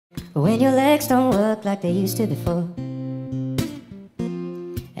when your legs don't work like they used to before,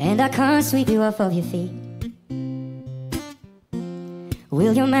 and I can't sweep you off of your feet.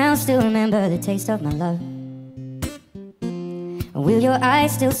 Will your mouth still remember the taste of my love? Will your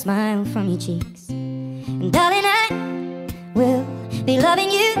eyes still smile from your cheeks? And darling, I will be loving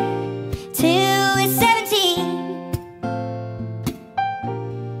you till we're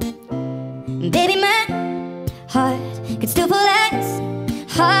 17. Baby, my heart could still pull as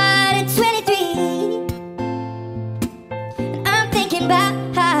hard at 23. And I'm thinking about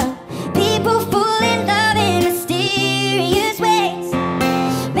how people fall in love in mysterious ways.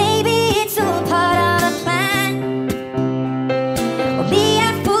 Maybe it's all part of a plan, or me,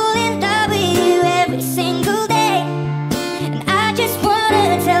 I fall in love with you every single day, and I just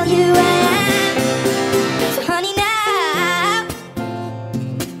wanna tell you I am. So honey, now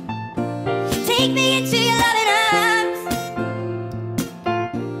take me into your loving arms,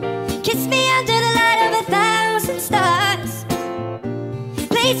 kiss me under the light of 1,000 stars,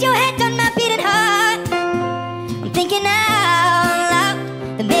 place your head on my beating heart. I'm thinking out loud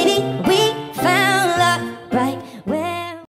that maybe